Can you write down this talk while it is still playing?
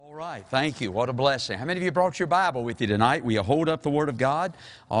right. Thank you. What a blessing. How many of you brought your Bible with you tonight? We hold up the Word of God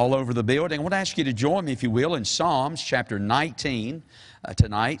all over the building. I want to ask you to join me, if you will, in Psalms chapter 19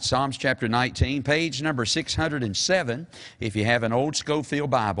 tonight. Psalms chapter 19, page number 607, if you have an old Schofield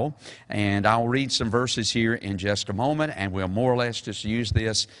Bible. And I'll read some verses here in just a moment, and we'll more or less just use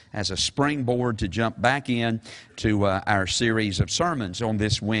this as a springboard to jump back in to our series of sermons on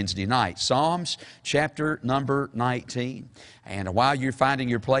this Wednesday night. Psalms chapter number 19. And while you're finding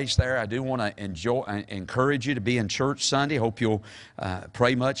your place there, I do want to encourage you to be in church Sunday. Hope you'll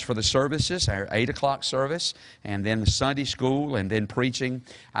pray much for the services, our 8 o'clock service, and then the Sunday school, and then preaching.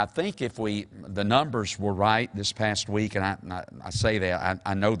 I think if the numbers were right this past week, and I say that,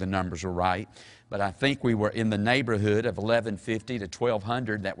 I know the numbers were right, but I think we were in the neighborhood of 1,150 to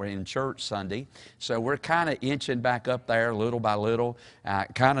 1,200 that were in church Sunday. So we're kind of inching back up there little by little. I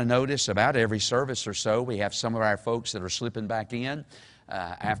kind of notice about every service or so, we have some of our folks that are slipping back in.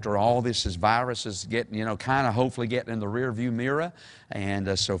 After all this virus is getting, kind of hopefully getting in the rear view mirror.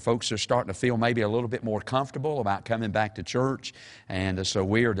 And so folks are starting to feel maybe a little bit more comfortable about coming back to church. And so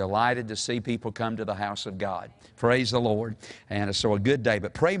we are delighted to see people come to the house of God. Praise the Lord. And so a good day.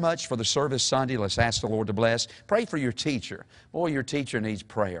 But pray much for the service Sunday. Let's ask the Lord to bless. Pray for your teacher. Boy, your teacher needs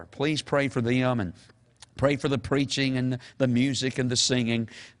prayer. Please pray for them, and pray for the preaching and the music and the singing,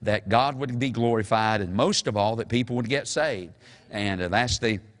 that God would be glorified, and most of all, that people would get saved. And that's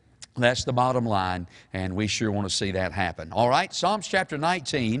the bottom line, and we sure want to see that happen. All right, Psalms chapter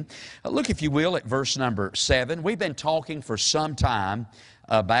 19. Look, if you will, at verse number 7. We've been talking for some time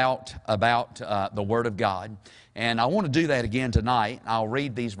about the Word of God. And I want to do that again tonight. I'll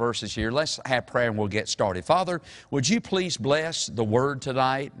read these verses here. Let's have prayer and we'll get started. Father, would you please bless the Word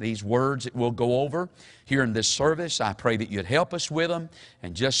tonight, these words that we'll go over here in this service. I pray that you'd help us with them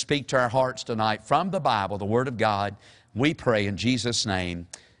and just speak to our hearts tonight from the Bible, the Word of God. We pray in Jesus' name,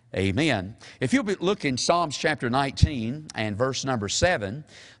 amen. If you'll look in Psalms chapter 19 and verse number 7,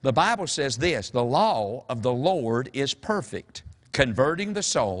 the Bible says this: the law of the Lord is perfect, converting the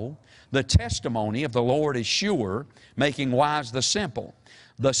soul. The testimony of the Lord is sure, making wise the simple.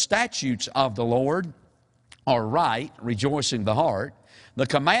 The statutes of the Lord are right, rejoicing the heart. The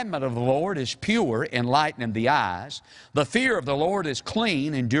commandment of the Lord is pure, enlightening the eyes. The fear of the Lord is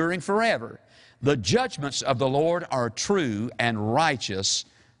clean, enduring forever. The judgments of the Lord are true and righteous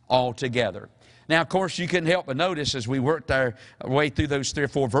altogether. Now, of course, you couldn't help but notice as we worked our way through those 3 or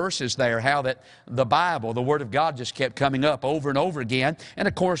 4 verses there, how that the Bible, the Word of God, just kept coming up over and over again. And,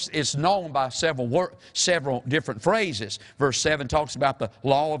 of course, it's known by several different phrases. Verse 7 talks about the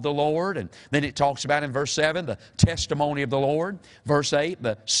law of the Lord, and then it talks about in verse 7 the testimony of the Lord. Verse 8,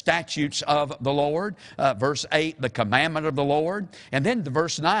 the statutes of the Lord. Verse 8, the commandment of the Lord. And then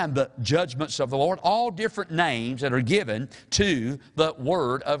verse 9, the judgments of the Lord. All different names that are given to the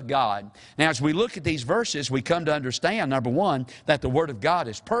Word of God. Now, as we look at these verses, we come to understand, number one, that the Word of God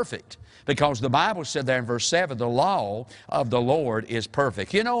is perfect, because the Bible said there in verse 7, the law of the Lord is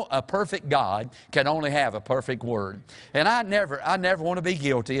perfect. You know, a perfect God can only have a perfect Word. And I never want to be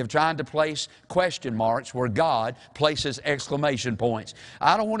guilty of trying to place question marks where God places exclamation points.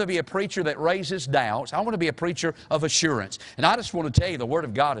 I don't want to be a preacher that raises doubts. I want to be a preacher of assurance. And I just want to tell you, the Word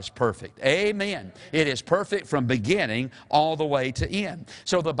of God is perfect. Amen. It is perfect from beginning all the way to end.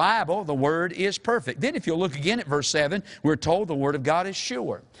 So the Bible, the Word is perfect. Then if you'll look again at verse 7, we're told the Word of God is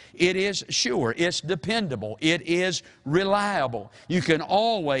sure. It is sure. It's dependable. It is reliable. You can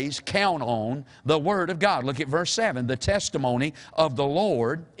always count on the Word of God. Look at verse 7. The testimony of the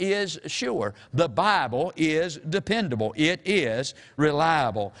Lord is sure. The Bible is dependable. It is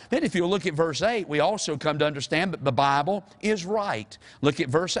reliable. Then if you look at verse 8, we also come to understand that the Bible is right. Look at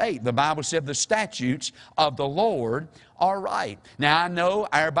verse 8. The Bible said the statutes of the Lord are right. Now, I know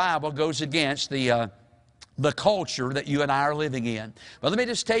our Bible goes against the culture that you and I are living in. But let me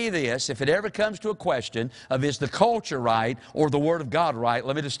just tell you this, if it ever comes to a question of is the culture right or the Word of God right,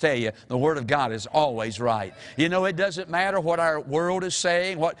 let me just tell you, the Word of God is always right. You know, it doesn't matter what our world is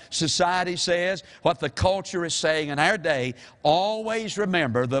saying, what society says, what the culture is saying in our day, always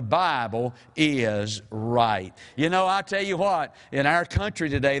remember the Bible is right. You know, I tell you what, in our country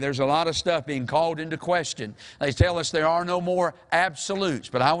today, there's a lot of stuff being called into question. They tell us there are no more absolutes,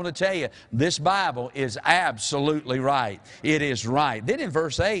 but I want to tell you, this Bible is absolute. absolutely right. It is right. Then in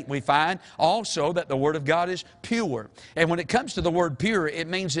verse 8 we find also that the Word of God is pure. And when it comes to the word pure, it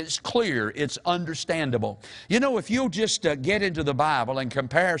means it's clear, it's understandable. You know, if you'll just get into the Bible and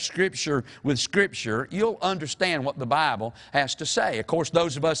compare Scripture with Scripture, you'll understand what the Bible has to say. Of course,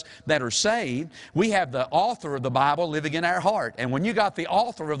 those of us that are saved, we have the author of the Bible living in our heart. And when you got the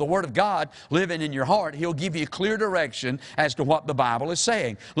author of the Word of God living in your heart, He'll give you clear direction as to what the Bible is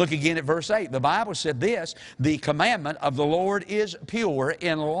saying. Look again at verse 8. The Bible said this, the commandment of the Lord is pure,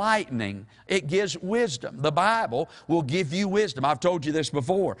 enlightening. It gives wisdom. The Bible will give you wisdom. I've told you this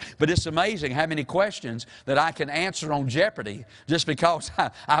before, but it's amazing how many questions that I can answer on Jeopardy just because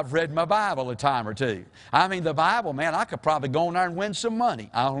I've read my Bible a time or two. I mean, the Bible, man, I could probably go in there and win some money.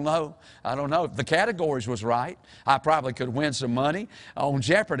 I don't know. If the categories was right, I probably could win some money on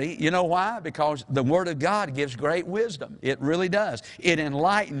Jeopardy. You know why? Because the Word of God gives great wisdom. It really does. It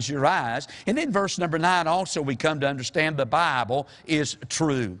enlightens your eyes. And then verse number 9 also we come to understand the Bible is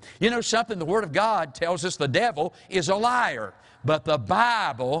true. You know something? The Word of God tells us the devil is a liar, but the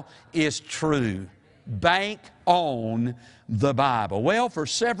Bible is true. Bank on the Bible. Well, for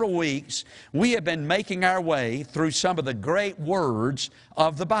several weeks, we have been making our way through some of the great words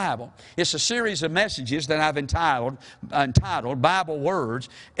of the Bible. It's a series of messages that I've entitled Bible Words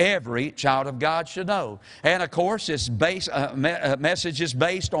Every Child of God Should Know. And of course, it's messages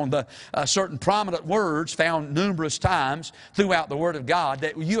based on the certain prominent words found numerous times throughout the Word of God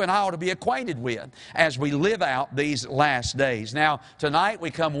that you and I ought to be acquainted with as we live out these last days. Now, tonight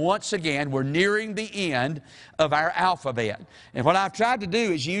we come once again, we're nearing the end of our alphabet. And what I've tried to do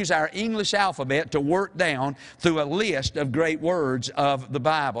is use our English alphabet to work down through a list of great words of the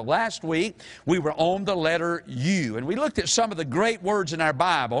Bible. Last week, we were on the letter U, and we looked at some of the great words in our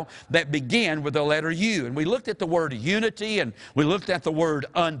Bible that begin with the letter U. And we looked at the word unity, and we looked at the word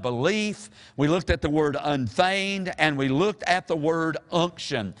unbelief, we looked at the word unfeigned, and we looked at the word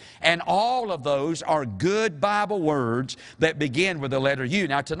unction. And all of those are good Bible words that begin with the letter U.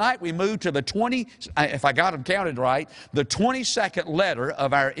 Now, tonight we move to the if I got them counted right, the 22nd letter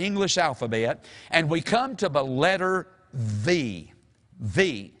of our English alphabet, and we come to the letter V.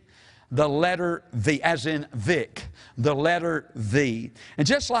 V. The letter V, as in Vic. The letter V. And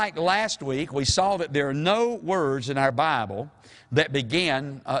just like last week, we saw that there are no words in our Bible that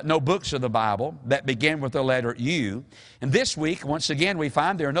begin, no books of the Bible that begin with the letter U. And this week, once again, we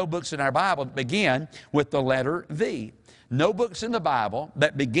find there are no books in our Bible that begin with the letter V. No books in the Bible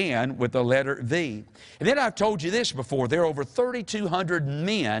that begin with the letter V. And then I've told you this before. There are over 3,200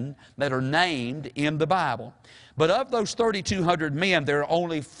 men that are named in the Bible. But of those 3,200 men, there are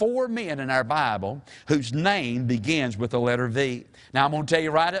only 4 men in our Bible whose name begins with the letter V. Now, I'm going to tell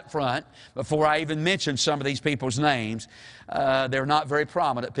you right up front, before I even mention some of these people's names, they're not very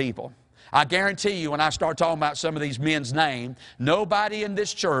prominent people. I guarantee you when I start talking about some of these men's names, nobody in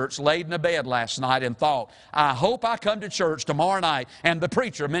this church laid in a bed last night and thought, I hope I come to church tomorrow night and the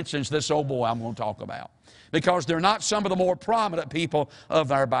preacher mentions this old boy I'm going to talk about. Because they're not some of the more prominent people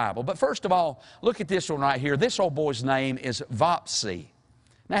of our Bible. But first of all, look at this one right here. This old boy's name is Vopsy.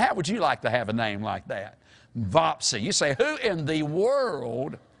 Now, how would you like to have a name like that? Vopsy. You say, who in the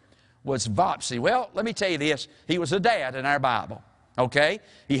world was Vopsy? Well, let me tell you this. He was a dad in our Bible. Okay?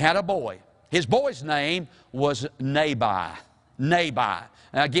 He had a boy. His boy's name was Nabai. Nabai.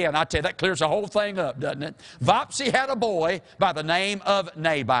 Now again, I tell you, that clears the whole thing up, doesn't it? Vopsy had a boy by the name of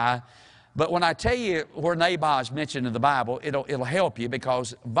Nabai. But when I tell you where Nabai is mentioned in the Bible, it'll help you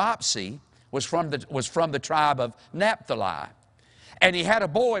because Vopsy was from the tribe of Naphtali. And he had a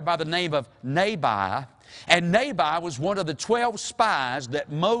boy by the name of Nabai. And Nabai was one of the 12 spies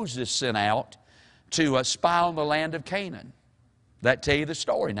that Moses sent out to spy on the land of Canaan. That tell you the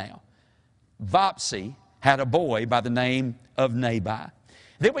story now. Vopsy had a boy by the name of Nabai.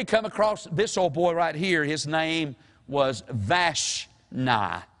 Then we come across this old boy right here. His name was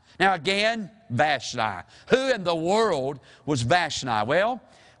Vashni. Now again, Vashni. Who in the world was Vashni? Well,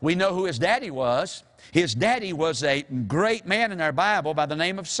 we know who his daddy was. His daddy was a great man in our Bible by the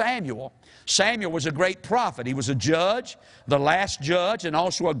name of Samuel. Samuel was a great prophet. He was a judge, the last judge, and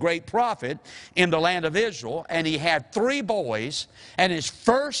also a great prophet in the land of Israel. And he had 3 boys, and his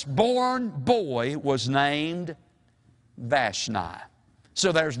firstborn boy was named Vashni.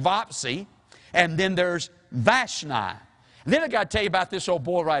 So there's Vopsy, and then there's Vashni. And then I got to tell you about this old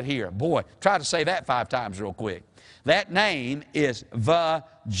boy right here. Boy, try to say that 5 times real quick. That name is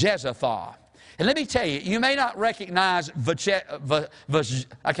Vajezatha. And let me tell you, you may not recognize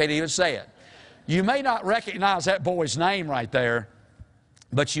I can't even say it. You may not recognize that boy's name right there,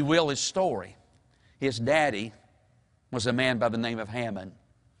 but you will his story. His daddy was a man by the name of Hammon.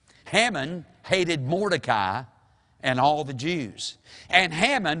 Haman hated Mordecai and all the Jews. And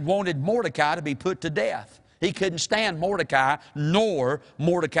Haman wanted Mordecai to be put to death. He couldn't stand Mordecai nor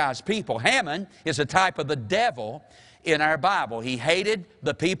Mordecai's people. Haman is a type of the devil in our Bible. He hated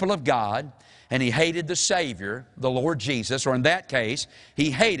the people of God, and he hated the Savior, the Lord Jesus, or in that case,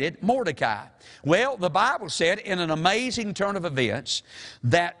 he hated Mordecai. Well, the Bible said in an amazing turn of events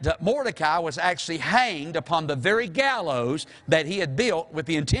that Mordecai was actually hanged upon the very gallows that he had built with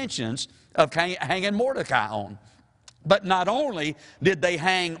the intentions of hanging Mordecai on. But not only did they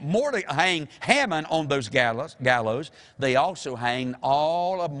hang Haman on those gallows, they also hanged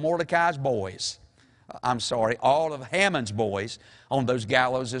all of Mordecai's boys. All of Haman's boys on those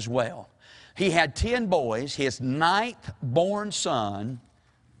gallows as well. He had 10 boys. His 9th born son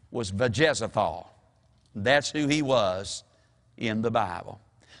was Vajezethal. That's who he was in the Bible.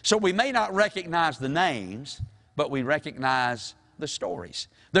 So we may not recognize the names, but we recognize the stories.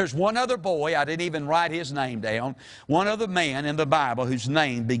 There's one other boy, I didn't even write his name down, one other man in the Bible whose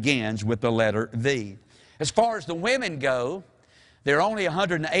name begins with the letter V. As far as the women go, there are only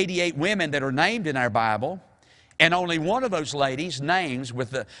 188 women that are named in our Bible, and only one of those ladies' name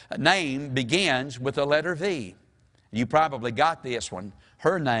begins with the letter V. You probably got this one.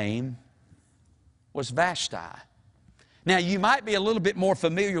 Her name was Vashti. Now, you might be a little bit more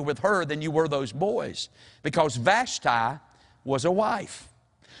familiar with her than you were those boys, because Vashti was a wife.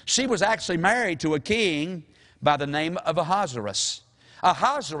 She was actually married to a king by the name of Ahasuerus.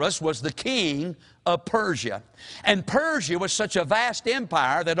 Ahasuerus was the king of Persia. And Persia was such a vast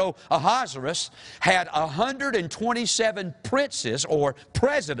empire that Ahasuerus had 127 princes or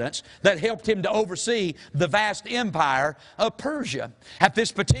presidents that helped him to oversee the vast empire of Persia. At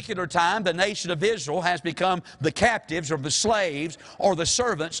this particular time, the nation of Israel has become the captives or the slaves or the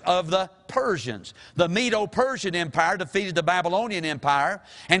servants of the Persians. The Medo-Persian Empire defeated the Babylonian Empire,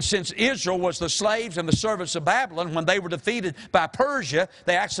 and since Israel was the slaves and the servants of Babylon, when they were defeated by Persia,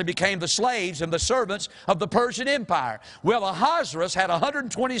 they actually became the slaves and the servants of the Persian Empire. Well, Ahasuerus had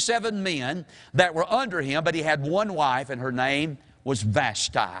 127 men that were under him, but he had one wife, and her name was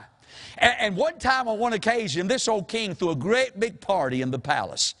Vashti. And one time, on one occasion, this old king threw a great big party in the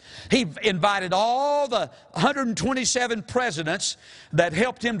palace. He invited all the 127 presidents that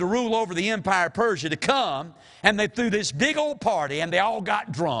helped him to rule over the empire of Persia to come, and they threw this big old party, and they all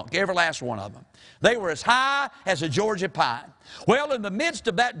got drunk, every last one of them. They were as high as a Georgia pine. Well, in the midst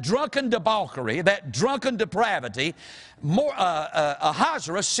of that drunken debauchery, that drunken depravity,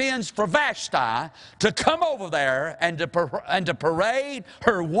 Ahasuerus sends for Vashti to come over there and to parade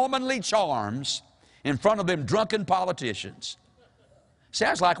her womanly charms in front of them drunken politicians.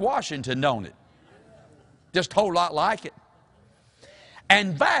 Sounds like Washington, don't it? Just a whole lot like it.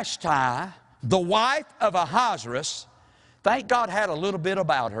 And Vashti, the wife of Ahasuerus, thank God, had a little bit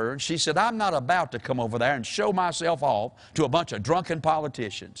about her. And she said, I'm not about to come over there and show myself off to a bunch of drunken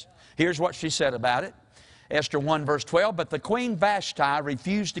politicians. Here's what she said about it. Esther 1 verse 12, but the queen Vashti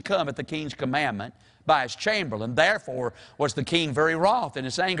refused to come at the king's commandment by his chamberlain. Therefore was the king very wroth, and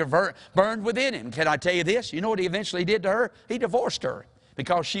his anger burned within him. Can I tell you this? You know what he eventually did to her? He divorced her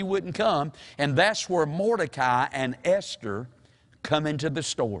because she wouldn't come. And that's where Mordecai and Esther come into the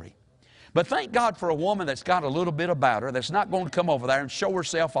story. But thank God for a woman that's got a little bit about her, that's not going to come over there and show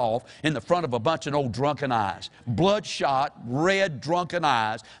herself off in the front of a bunch of old drunken eyes. Bloodshot, red, drunken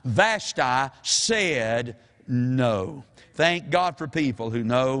eyes. Vashti said no. Thank God for people who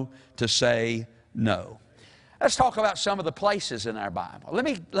know to say no. Let's talk about some of the places in our Bible.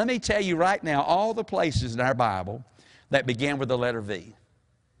 Let me tell you right now all the places in our Bible that begin with the letter V.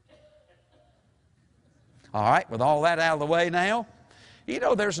 All right, with all that out of the way now, you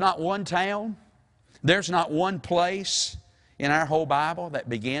know, there's not one town, there's not one place in our whole Bible that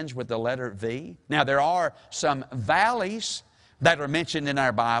begins with the letter V. Now, there are some valleys that are mentioned in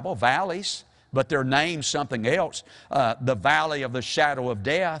our Bible, valleys, but they're named something else. The valley of the shadow of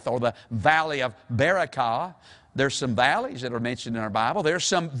death, or the valley of Barakah. There's some valleys that are mentioned in our Bible. There's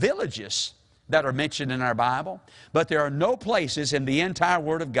some villages that are mentioned in our Bible, but there are no places in the entire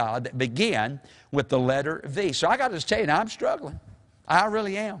Word of God that begin with the letter V. So I got to tell you, now I'm struggling. I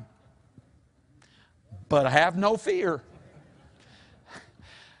really am. But I have no fear.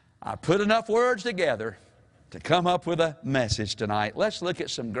 I put enough words together to come up with a message tonight. Let's look at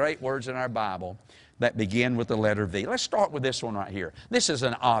some great words in our Bible that begin with the letter V. Let's start with this one right here. This is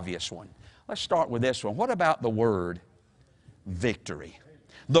an obvious one. Let's start with this one. What about the word victory?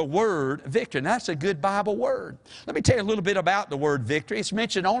 The word victory. Now, that's a good Bible word. Let me tell you a little bit about the word victory. It's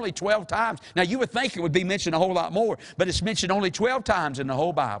mentioned only 12 times. Now, you would think it would be mentioned a whole lot more, but it's mentioned only 12 times in the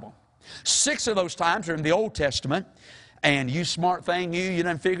whole Bible. 6 of those times are in the Old Testament, And you smart thing, you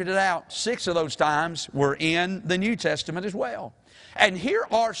done figured it out. 6 of those times were in the New Testament as well. And here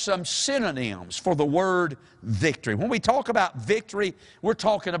are some synonyms for the word victory. When we talk about victory, we're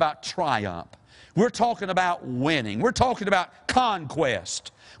talking about triumph. We're talking about winning. We're talking about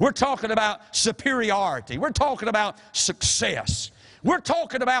conquest. We're talking about superiority. We're talking about success. We're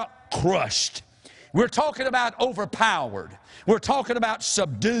talking about crushed. We're talking about overpowered. We're talking about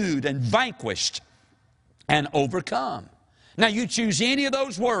subdued and vanquished and overcome. Now, you choose any of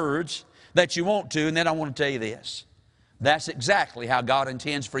those words that you want to, and then I want to tell you this. That's exactly how God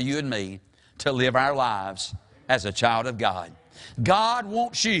intends for you and me to live our lives as a child of God. God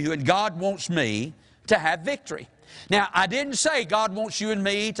wants you and God wants me to have victory. Now, I didn't say God wants you and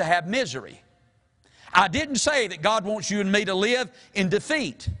me to have misery. I didn't say that God wants you and me to live in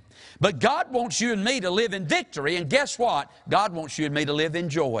defeat. But God wants you and me to live in victory, and guess what? God wants you and me to live in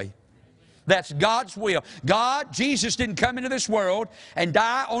joy. That's God's will. Jesus didn't come into this world and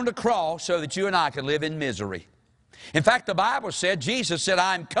die on the cross so that you and I could live in misery. In fact, the Bible said, Jesus said,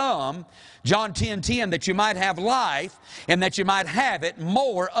 I'm come, John 10:10, that you might have life and that you might have it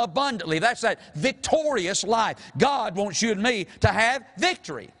more abundantly. That's that victorious life. God wants you and me to have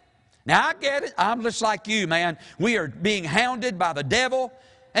victory. Now, I get it. I'm just like you, man. We are being hounded by the devil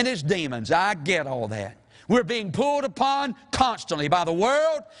and his demons. I get all that. We're being pulled upon constantly by the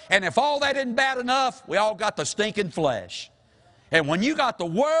world, and if all that isn't bad enough, we all got the stinking flesh. And when you got the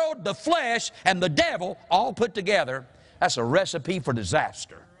world, the flesh, and the devil all put together, that's a recipe for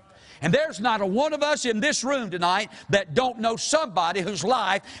disaster. And there's not a one of us in this room tonight that don't know somebody whose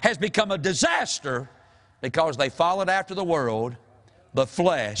life has become a disaster because they followed after the world, the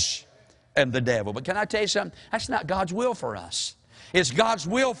flesh, and the devil. But can I tell you something? That's not God's will for us. It's God's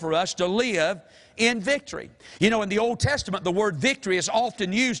will for us to live in victory. You know, in the Old Testament, the word victory is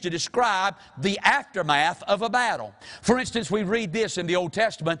often used to describe the aftermath of a battle. For instance, we read this in the Old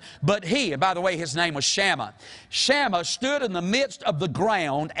Testament, but he, and by the way, his name was Shammah. Shammah stood in the midst of the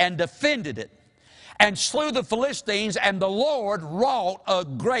ground and defended it, and slew the Philistines, and the Lord wrought a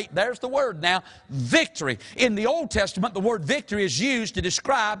great, there's the word now, victory. In the Old Testament, the word victory is used to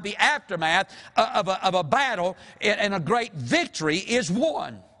describe the aftermath of a battle, and a great victory is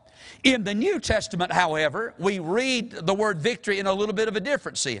won. In the New Testament, however, we read the word victory in a little bit of a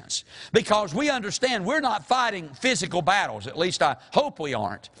different sense, because we understand we're not fighting physical battles. At least I hope we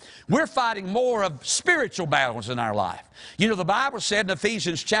aren't. We're fighting more of spiritual battles in our life. You know, the Bible said in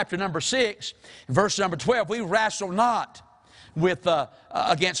Ephesians chapter number 6, verse number 12, we wrestle not with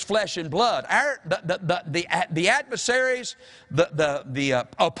against flesh and blood. The adversaries, the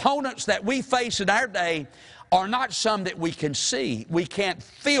opponents that we face in our day are not some that we can see. We can't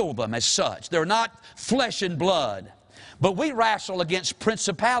feel them as such. They're not flesh and blood. But we wrestle against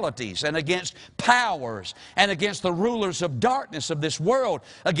principalities and against powers and against the rulers of darkness of this world,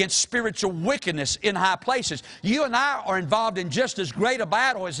 against spiritual wickedness in high places. You and I are involved in just as great a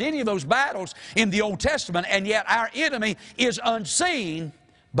battle as any of those battles in the Old Testament, and yet our enemy is unseen,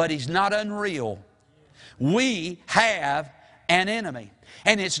 but he's not unreal. We have an enemy.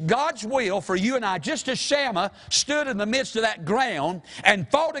 And it's God's will for you and I, just as Shammah stood in the midst of that ground and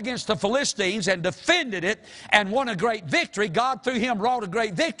fought against the Philistines and defended it and won a great victory. God through him wrought a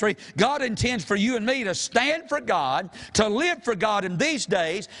great victory. God intends for you and me to stand for God, to live for God in these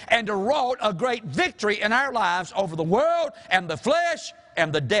days, and to wrought a great victory in our lives over the world and the flesh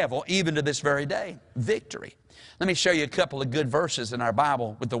and the devil, even to this very day. Victory. Let me show you a couple of good verses in our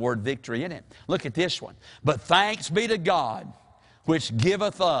Bible with the word victory in it. Look at this one. But thanks be to God, which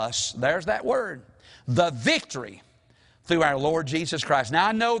giveth us, there's that word, the victory through our Lord Jesus Christ. Now,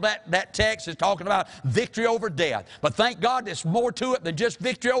 I know that text is talking about victory over death, but thank God there's more to it than just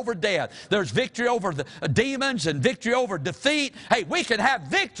victory over death. There's victory over the demons and victory over defeat. Hey, we can have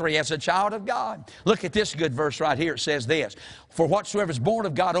victory as a child of God. Look at this good verse right here. It says this, for whatsoever is born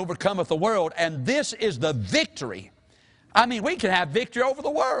of God overcometh the world, and this is the victory. I mean, we can have victory over the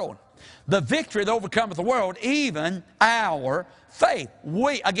world. The victory that overcometh the world, even our faith.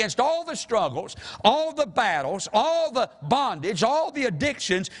 We, against all the struggles, all the battles, all the bondage, all the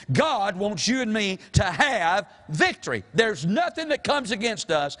addictions, God wants you and me to have victory. There's nothing that comes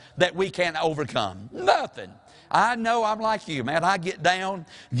against us that we can't overcome. Nothing. I know I'm like you, man. I get down,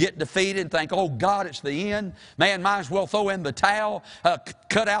 get defeated, and think, oh, God, it's the end. Man, might as well throw in the towel,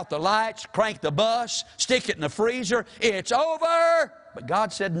 cut out the lights, crank the bus, stick it in the freezer. It's over. But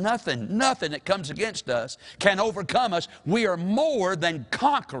God said nothing that comes against us can overcome us. We are more than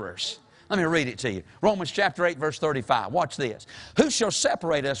conquerors. Let me read it to you. Romans chapter 8, verse 35. Watch this. Who shall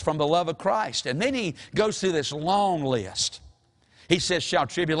separate us from the love of Christ? And then he goes through this long list. He says, shall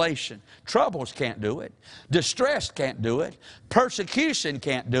tribulation. Troubles can't do it. Distress can't do it. Persecution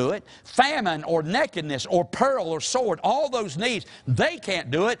can't do it. Famine or nakedness or peril or sword, all those needs, they can't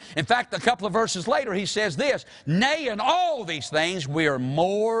do it. In fact, a couple of verses later, he says this, nay, in all these things, we are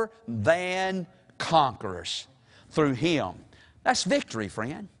more than conquerors through Him. That's victory,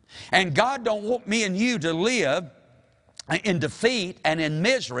 friend. And God don't want me and you to live in defeat and in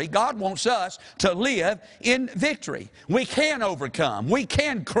misery. God wants us to live in victory. We can overcome. We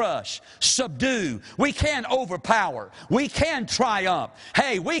can crush, subdue. We can overpower. We can triumph.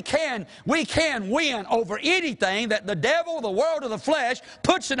 Hey, we can win over anything that the devil, the world, or the flesh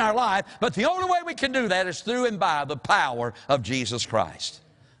puts in our life. But the only way we can do that is through and by the power of Jesus Christ.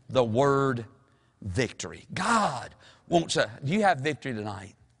 The word victory. God wants us. Do you have victory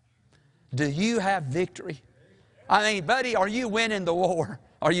tonight? Do you have victory? I mean, buddy, are you winning the war?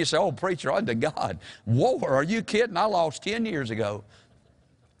 Or you say, oh, preacher, unto God. War? Are you kidding? I lost 10 years ago.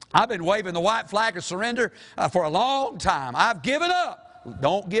 I've been waving the white flag of surrender for a long time. I've given up.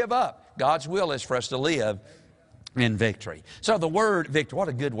 Don't give up. God's will is for us to live in victory. So the word victory, what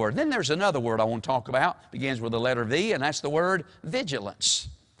a good word. Then there's another word I want to talk about. Begins with the letter V, and that's the word vigilance.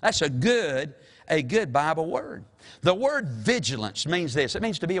 That's a good Bible word. The word vigilance means this. It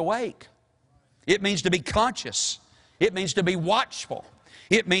means to be awake. It means to be conscious. It means to be watchful.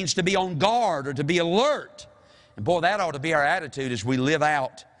 It means to be on guard or to be alert. And boy, that ought to be our attitude as we live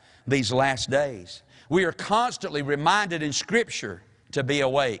out these last days. We are constantly reminded in Scripture to be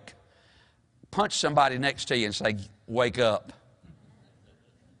awake. Punch somebody next to you and say, wake up.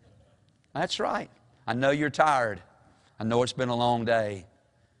 That's right. I know you're tired. I know it's been a long day.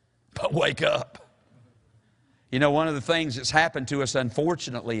 But wake up. You know, one of the things that's happened to us,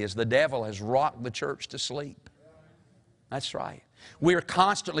 unfortunately, is the devil has rocked the church to sleep. That's right. We are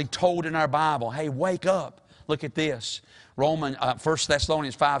constantly told in our Bible, hey, wake up. Look at this. 1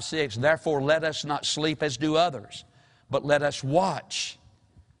 Thessalonians 5:6, therefore let us not sleep as do others, but let us watch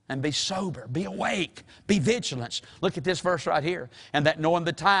and be sober, be awake, be vigilant. Look at this verse right here. And that knowing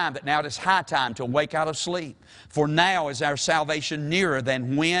the time, that now it is high time to awake out of sleep. For now is our salvation nearer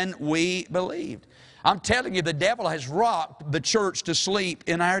than when we believed. I'm telling you, the devil has rocked the church to sleep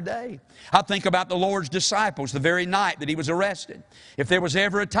in our day. I think about the Lord's disciples the very night that He was arrested. If there was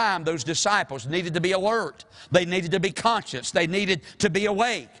ever a time those disciples needed to be alert, they needed to be conscious, they needed to be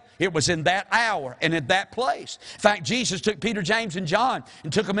awake, it was in that hour and at that place. In fact, Jesus took Peter, James, and John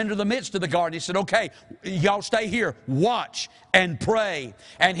and took them into the midst of the garden. He said, okay, y'all stay here, watch and pray.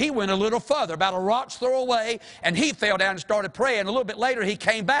 And He went a little further, about a rock's throw away, and He fell down and started praying. A little bit later, He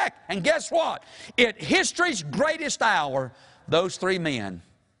came back, and guess what? At history's greatest hour, those three men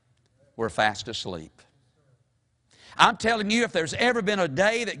were fast asleep. I'm telling you, if there's ever been a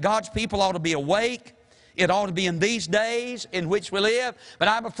day that God's people ought to be awake, it ought to be in these days in which we live. But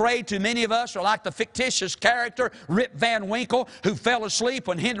I'm afraid too many of us are like the fictitious character Rip Van Winkle, who fell asleep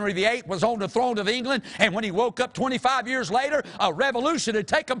when Henry VIII was on the throne of England. And when he woke up 25 years later, a revolution had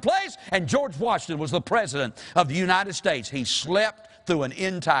taken place and George Washington was the President of the United States. He slept through an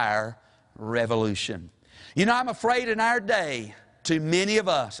entire revolution. You know, I'm afraid in our day, too many of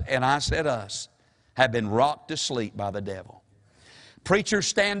us, and I said us, have been rocked to sleep by the devil. Preachers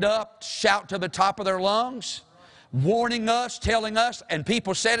stand up, shout to the top of their lungs, warning us, telling us, and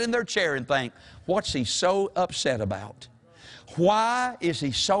people sit in their chair and think, what's he so upset about? Why is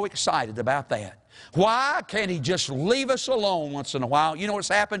he so excited about that? Why can't he just leave us alone once in a while? You know what's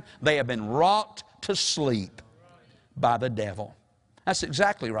happened? They have been rocked to sleep by the devil. That's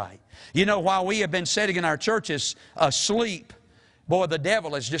exactly right. You know, while we have been sitting in our churches asleep, boy, the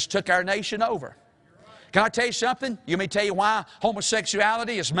devil has just took our nation over. Can I tell you something? You may tell you why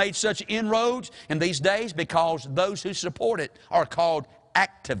homosexuality has made such inroads in these days? Because those who support it are called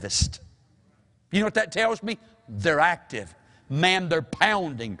activists. You know what that tells me? They're active. Man, they're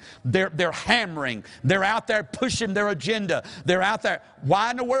pounding. They're hammering. They're out there pushing their agenda. They're out there. Why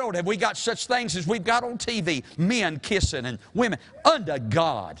in the world have we got such things as we've got on TV? Men kissing and women. Unto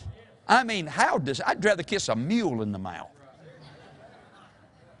God. I mean, I'd rather kiss a mule in the mouth.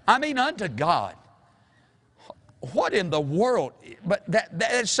 I mean, unto God. What in the world? But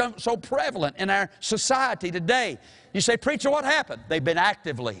that is so prevalent in our society today. You say, preacher, what happened? They've been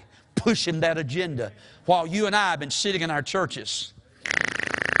actively pushing that agenda while you and I have been sitting in our churches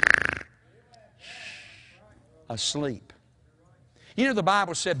asleep. You know, the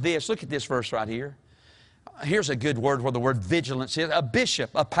Bible said this. Look at this verse right here. Here's a good word where the word vigilance is. A bishop,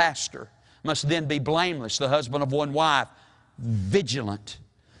 a pastor, must then be blameless, the husband of one wife, vigilant,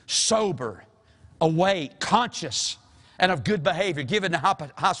 sober, awake, conscious, and of good behavior, given to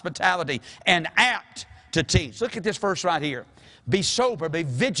hospitality, and apt to teach. Look at this verse right here. Be sober, be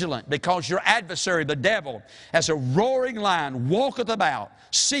vigilant, because your adversary, the devil, as a roaring lion, walketh about,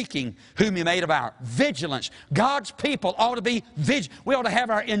 seeking whom he may devour. Vigilance. God's people ought to be vigilant. We ought to have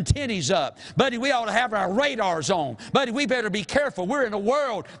our antennas up. Buddy, we ought to have our radars on. Buddy, we better be careful. We're in a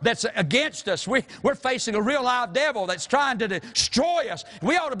world that's against us. We're facing a real live devil that's trying to destroy us.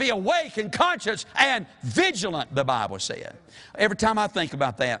 We ought to be awake and conscious and vigilant, the Bible said. Every time I think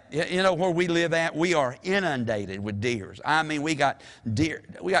about that, you know, where we live at, we are inundated with deers. I mean, we got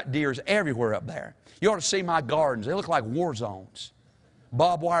deers everywhere up there. You ought to see my gardens. They look like war zones.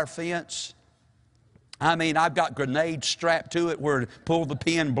 Barbed wire fence. I mean, I've got grenades strapped to it where to pull the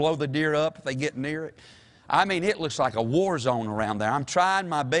pin, blow the deer up if they get near it. I mean, it looks like a war zone around there. I'm trying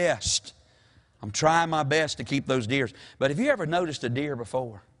my best. I'm trying my best to keep those deers. But have you ever noticed a deer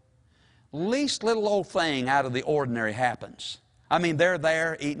before? Least little old thing out of the ordinary happens. I mean, they're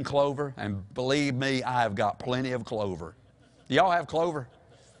there eating clover, and believe me, I have got plenty of clover. Do y'all have clover?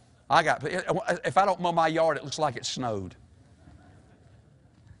 If I don't mow my yard, it looks like it snowed.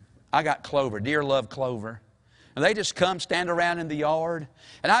 I got clover. Deer love clover. And they just come, stand around in the yard.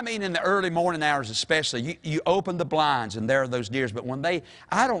 And I mean in the early morning hours especially, you open the blinds and there are those deers. But when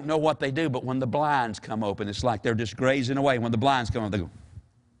I don't know what they do, but when the blinds come open, it's like they're just grazing away. When the blinds come open, they go.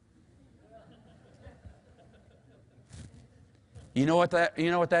 You know what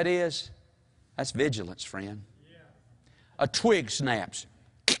that is? That's vigilance, friend. A twig snaps.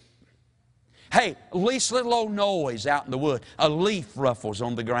 Hey, least little old noise out in the wood. A leaf ruffles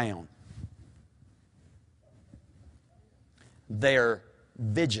on the ground. They're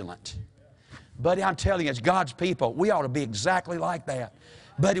vigilant. Buddy, I'm telling you, as God's people, we ought to be exactly like that.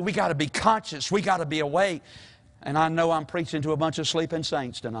 Buddy, we got to be conscious. We got to be awake. And I know I'm preaching to a bunch of sleeping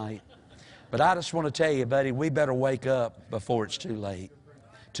saints tonight. But I just want to tell you, buddy, we better wake up before it's too late.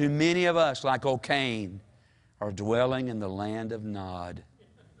 Too many of us, like old Cain, are dwelling in the land of Nod.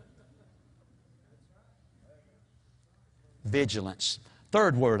 Vigilance.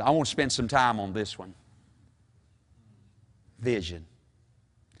 Third word, I want to spend some time on this one. Vision.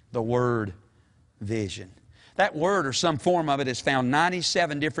 The word vision. That word or some form of it is found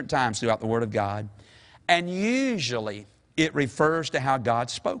 97 different times throughout the Word of God. And usually it refers to how God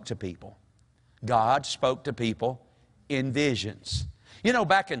spoke to people. God spoke to people in visions. You know,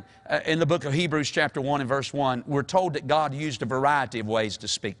 back in the book of Hebrews chapter 1 and verse 1, we're told that God used a variety of ways to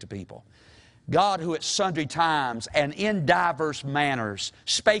speak to people. God, who at sundry times and in diverse manners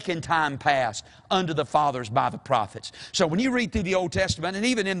spake in time past unto the fathers by the prophets. So when you read through the Old Testament and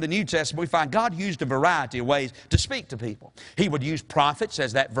even in the New Testament, we find God used a variety of ways to speak to people. He would use prophets,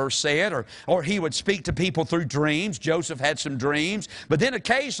 as that verse said, or He would speak to people through dreams. Joseph had some dreams. But then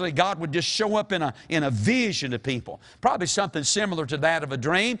occasionally God would just show up in a vision to people. Probably something similar to that of a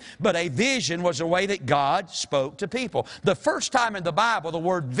dream, but a vision was a way that God spoke to people. The first time in the Bible the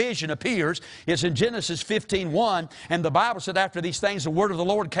word vision appears is in Genesis 15:1, and the Bible said, after these things the word of the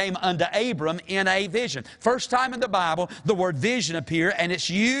Lord came unto Abram in a vision. First time in the Bible the word vision appeared, and it's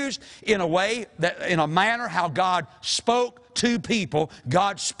used in a way, in a manner how God spoke to people.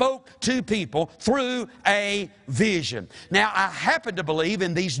 God spoke to people through a vision. Now, I happen to believe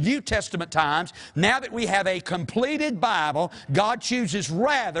in these New Testament times, now that we have a completed Bible, God chooses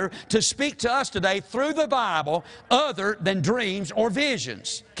rather to speak to us today through the Bible other than dreams or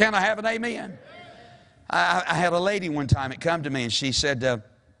visions. Can I have an amen? I had a lady one time that come to me and she said,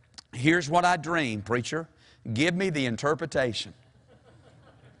 here's what I dreamed, preacher. Give me the interpretation.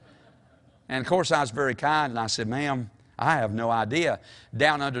 And of course I was very kind and I said, ma'am, I have no idea.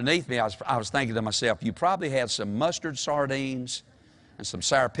 Down underneath me, I was thinking to myself, you probably had some mustard sardines and some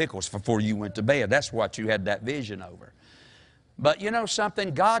sour pickles before you went to bed. That's what you had that vision over. But you know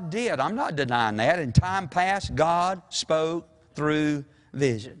something? God did. I'm not denying that. In time past, God spoke through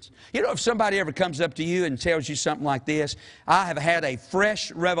visions. You know, if somebody ever comes up to you and tells you something like this, I have had a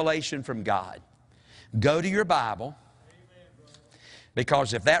fresh revelation from God. Go to your Bible.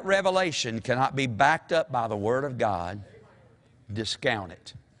 Because if that revelation cannot be backed up by the Word of God, discount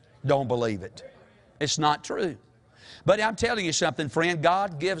it. Don't believe it. It's not true. But I'm telling you something, friend.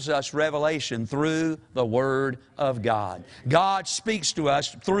 God gives us revelation through the Word of God. God speaks to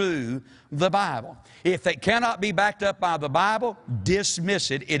us through the Bible. If it cannot be backed up by the Bible,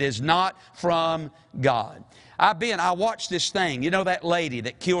 dismiss it. It is not from God. I watched this thing. You know that lady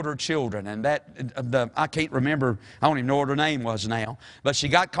that killed her children, and I can't remember, I don't even know what her name was now, but she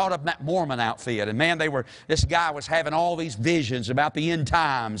got caught up in that Mormon outfit, and man, this guy was having all these visions about the end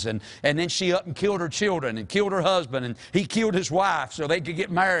times, and then she up and killed her children, and killed her husband, and he killed his wife so they could get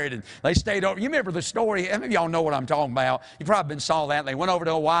married, and they stayed over. You remember the story? How many of y'all know what I'm talking about? You probably saw that. They went over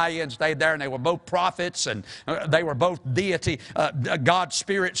to Hawaii and stayed there, and they were both prophets, and they were both deity, God's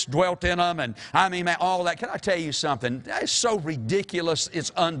spirits dwelt in them, and I mean, man, all that. Can I tell you something? It's so ridiculous,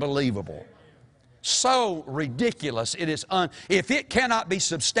 it's unbelievable. So ridiculous, it is. If it cannot be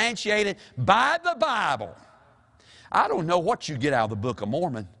substantiated by the Bible, I don't know what you get out of the Book of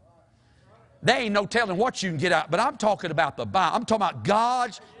Mormon. There ain't no telling what you can get out, but I'm talking about the Bible. I'm talking about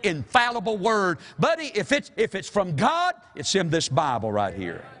God's infallible Word. Buddy, if it's from God, it's in this Bible right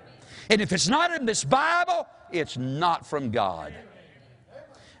here. And if it's not in this Bible, it's not from God.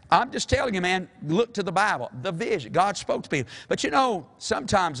 I'm just telling you, man, look to the Bible. The vision. God spoke to people. But you know,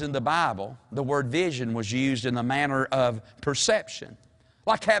 sometimes in the Bible, the word vision was used in the manner of perception.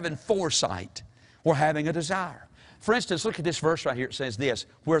 Like having foresight or having a desire. For instance, look at this verse right here. It says this,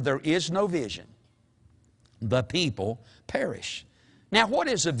 where there is no vision, the people perish. Now, what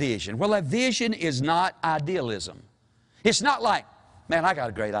is a vision? Well, a vision is not idealism. It's not like, man, I got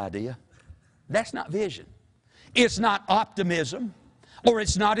a great idea. That's not vision. It's not optimism. Or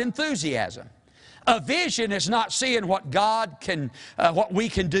it's not enthusiasm. A vision is not seeing what what we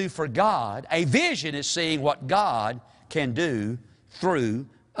can do for God. A vision is seeing what God can do through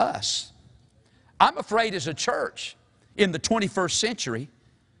us. I'm afraid as a church in the 21st century,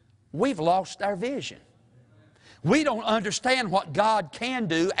 we've lost our vision. We don't understand what God can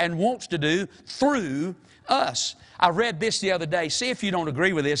do and wants to do through us. I read this the other day. See if you don't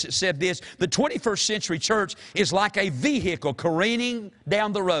agree with this. It said this, the 21st century church is like a vehicle careening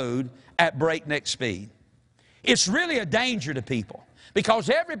down the road at breakneck speed. It's really a danger to people because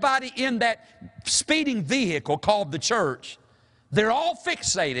everybody in that speeding vehicle called the church, they're all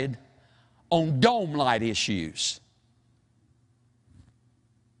fixated on dome light issues.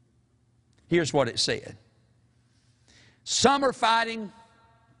 Here's what it said. Some are fighting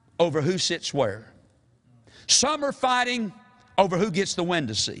over who sits where. Some are fighting over who gets the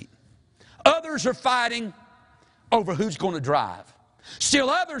window seat. Others are fighting over who's going to drive. Still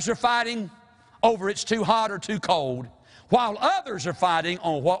others are fighting over it's too hot or too cold, while others are fighting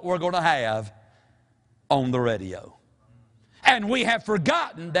on what we're going to have on the radio. And we have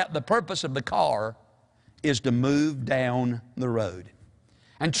forgotten that the purpose of the car is to move down the road.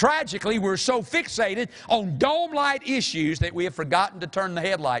 And tragically, we're so fixated on dome light issues that we have forgotten to turn the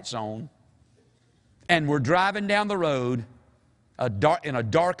headlights on. And we're driving down the road in a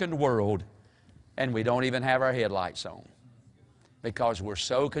darkened world, and we don't even have our headlights on because we're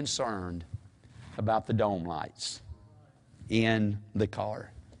so concerned about the dome lights in the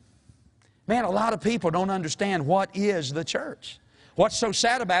car. Man, a lot of people don't understand what is the church. What's so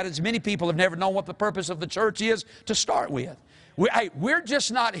sad about it is many people have never known what the purpose of the church is to start with. We're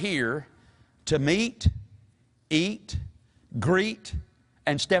just not here to meet, eat, greet,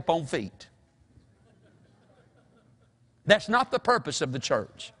 and step on feet. That's not the purpose of the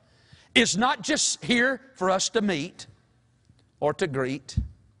church. It's not just here for us to meet or to greet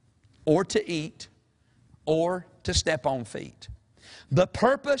or to eat or to step on feet. The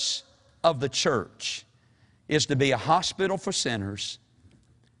purpose of the church is to be a hospital for sinners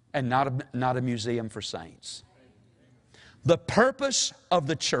and not a museum for saints. The purpose of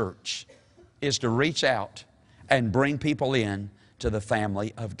the church is to reach out and bring people in to the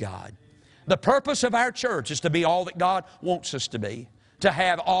family of God. The purpose of our church is to be all that God wants us to be, to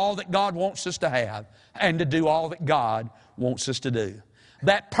have all that God wants us to have, and to do all that God wants us to do.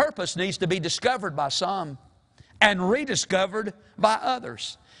 That purpose needs to be discovered by some and rediscovered by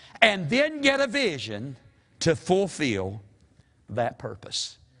others, and then get a vision to fulfill that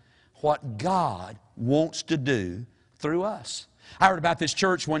purpose. What God wants to do through us. I heard about this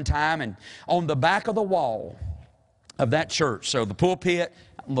church one time, and on the back of the wall of that church, so the pulpit,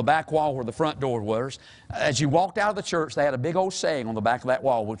 on the back wall where the front door was, as you walked out of the church, they had a big old saying on the back of that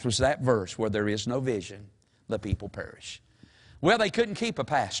wall, which was that verse, where there is no vision, the people perish. Well, they couldn't keep a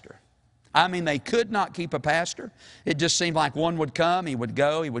pastor. I mean, they could not keep a pastor. It just seemed like one would come, he would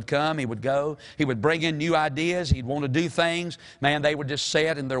go, he would come, he would go. He would bring in new ideas. He'd want to do things. Man, they were just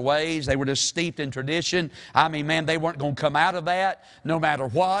set in their ways. They were just steeped in tradition. I mean, man, they weren't going to come out of that no matter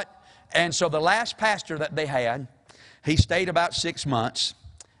what. And so the last pastor that they had, he stayed about 6 months.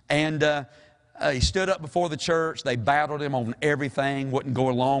 And he stood up before the church. They battled him on everything, wouldn't go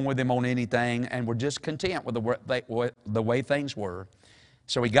along with him on anything, and were just content with the way things were.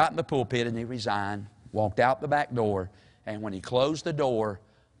 So he got in the pulpit and he resigned. walked out the back door, and when he closed the door,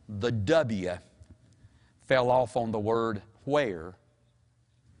 the W fell off on the word where,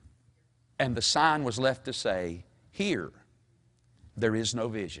 and the sign was left to say, here there is no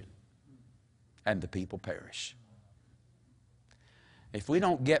vision, and the people perish. If we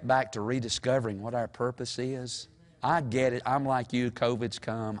don't get back to rediscovering what our purpose is, I get it. I'm like you. COVID's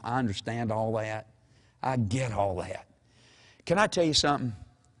come. I understand all that. I get all that. Can I tell you something?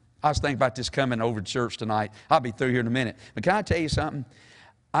 I was thinking about this coming over to church tonight. I'll be through here in a minute. But can I tell you something?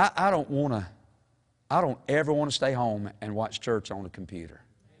 I don't ever want to stay home and watch church on a computer.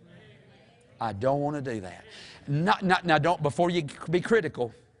 I don't want to do that. Now, don't, before you be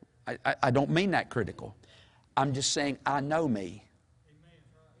critical, I don't mean that critical. I'm just saying I know me.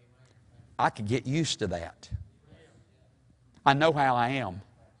 I could get used to that. I know how I am.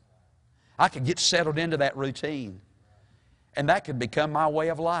 I could get settled into that routine. And that could become my way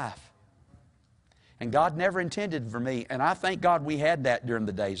of life. And God never intended for me, and I thank God we had that during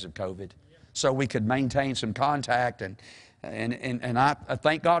the days of COVID, so we could maintain some contact, and I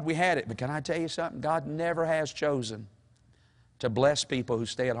thank God we had it. But can I tell you something? God never has chosen to bless people who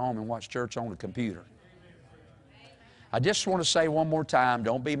stay at home and watch church on the computer. I just want to say one more time,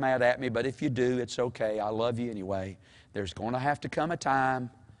 don't be mad at me, but if you do, it's okay. I love you anyway. There's going to have to come a time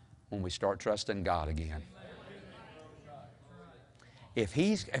when we start trusting God again.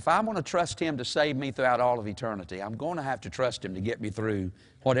 If I'm going to trust Him to save me throughout all of eternity, I'm going to have to trust Him to get me through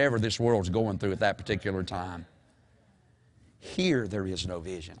whatever this world's going through at that particular time. Here there is no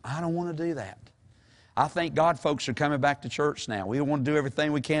vision. I don't want to do that. I thank God folks are coming back to church now. We want to do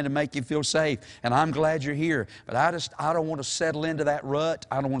everything we can to make you feel safe, and I'm glad you're here. But I don't want to settle into that rut.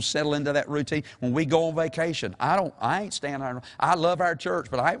 I don't want to settle into that routine. When we go on vacation, I ain't standing there. I love our church,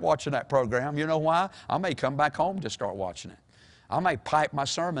 but I ain't watching that program. You know why? I may come back home to start watching it. I may pipe my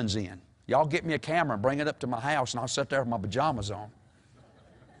sermons in. Y'all get me a camera and bring it up to my house, and I'll sit there with my pajamas on.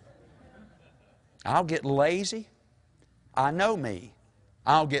 I'll get lazy. I know me.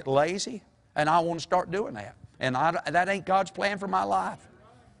 I'll get lazy, and I want to start doing that. And that ain't God's plan for my life.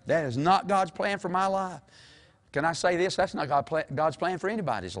 That is not God's plan for my life. Can I say this? That's not God's plan for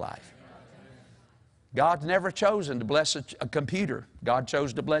anybody's life. God's never chosen to bless a computer. God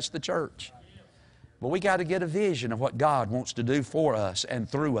chose to bless the church. But we got to get a vision of what God wants to do for us and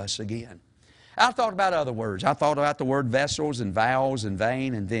through us again. I thought about other words. I thought about the word vessels and vows and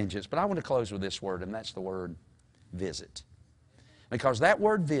vain and vengeance. But I want to close with this word, and that's the word visit. Because that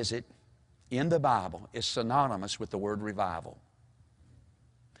word visit in the Bible is synonymous with the word revival.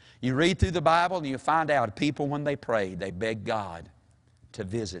 You read through the Bible and you find out people, when they prayed, they begged God to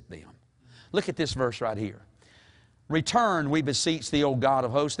visit them. Look at this verse right here. Return, we beseech thee, O God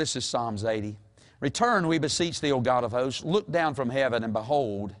of hosts. This is Psalms 80. Return, we beseech thee, O God of hosts. Look down from heaven and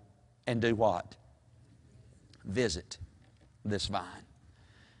behold, and do what? Visit this vine.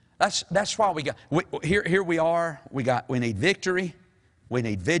 That's why here we are. We need victory. We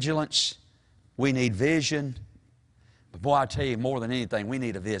need vigilance. We need vision. But boy, I tell you, more than anything, we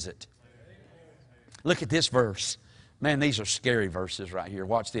need a visit. Look at this verse. Man, these are scary verses right here.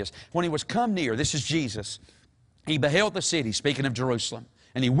 Watch this. When he was come near, this is Jesus, he beheld the city, speaking of Jerusalem,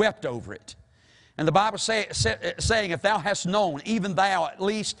 and he wept over it. And the Bible saying, if thou hast known, even thou, at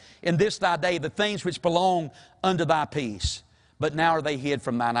least in this thy day, the things which belong unto thy peace, but now are they hid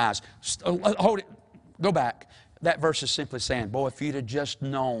from thine eyes. Hold it. Go back. That verse is simply saying, boy, if you'd have just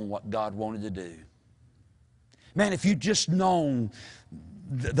known what God wanted to do. Man, if you'd just known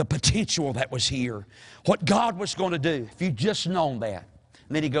the potential that was here, what God was going to do, if you'd just known that.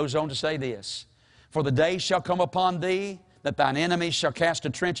 And then he goes on to say this, for the day shall come upon thee, that thine enemies shall cast a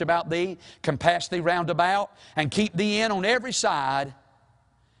trench about thee, compass thee round about, and keep thee in on every side,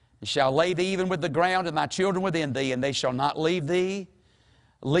 and shall lay thee even with the ground, and thy children within thee, and they shall not leave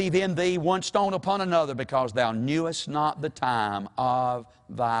in thee one stone upon another, because thou knewest not the time of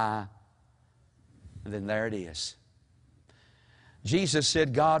thy... And then there it is. Jesus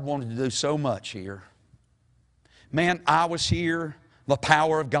said God wanted to do so much here. Man, I was here. The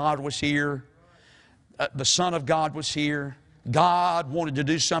power of God was here. The Son of God was here. God wanted to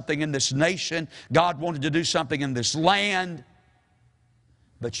do something in this nation. God wanted to do something in this land.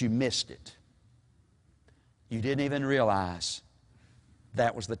 But you missed it. You didn't even realize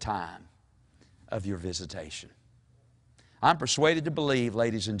that was the time of your visitation. I'm persuaded to believe,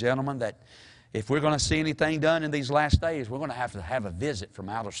 ladies and gentlemen, that if we're going to see anything done in these last days, we're going to have a visit from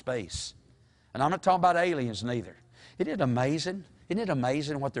outer space. And I'm not talking about aliens neither. Isn't it amazing? Isn't it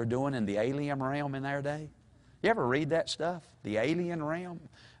amazing what they're doing in the alien realm in their day? You ever read that stuff? The alien realm?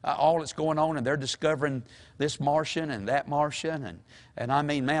 All that's going on, and they're discovering this Martian and that Martian. And I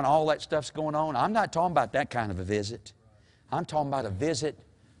mean, man, all that stuff's going on. I'm not talking about that kind of a visit. I'm talking about a visit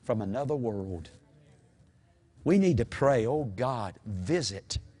from another world. We need to pray, oh God,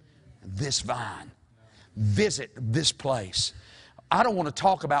 visit this vine. Visit this place. I don't want to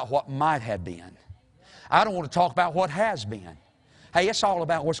talk about what might have been. I don't want to talk about what has been. Hey, it's all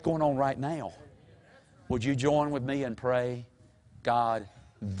about what's going on right now. Would you join with me and pray, God,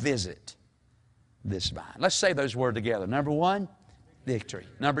 visit this vine? Let's say those words together. Number one, victory.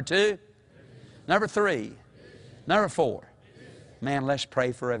 Number two, number three, number four. Man, let's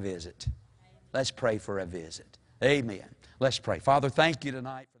pray for a visit. Let's pray for a visit. Amen. Let's pray. Father, thank you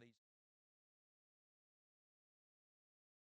tonight.